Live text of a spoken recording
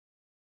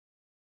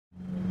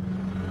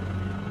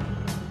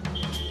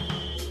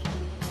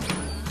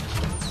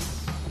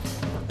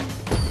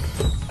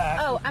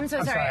I'm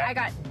so sorry. I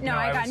got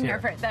in here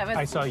first. That was.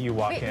 I saw you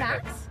walk in.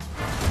 Max?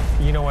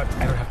 You know what?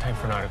 I don't have time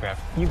for an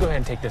autograph. You go ahead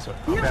and take this one.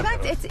 No,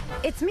 Max,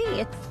 it's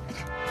me.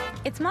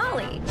 It's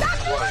Molly.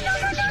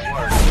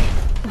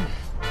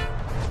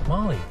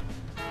 Molly.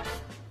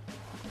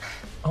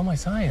 Oh, my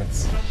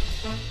science.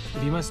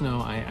 You must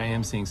know I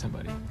am seeing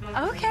somebody.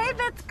 Okay,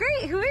 that's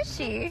great. Who is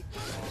she?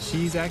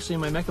 She's actually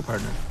my mecha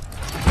partner.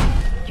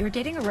 You're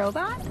dating a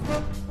robot?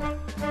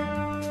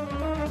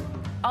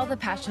 All the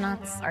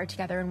Passionauts are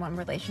together in one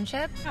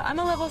relationship. I'm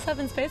a level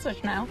 7 space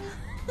witch now.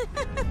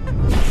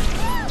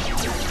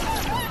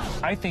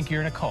 I think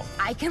you're in a cult.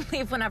 I can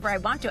leave whenever I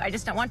want to. I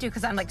just don't want to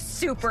because I'm like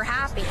super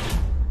happy.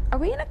 Are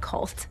we in a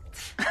cult?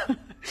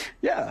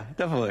 Yeah,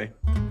 definitely.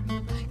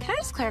 Can I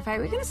just clarify,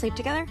 are we gonna sleep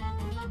together?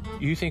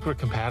 You think we're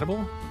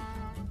compatible?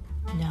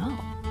 No.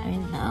 I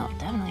mean, no,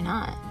 definitely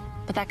not.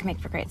 But that can make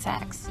for great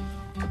sex.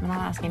 I'm not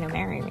asking you to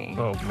marry me.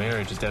 Oh,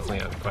 marriage is definitely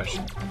out of the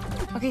question.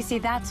 Okay, see,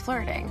 that's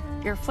flirting.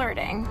 You're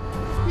flirting.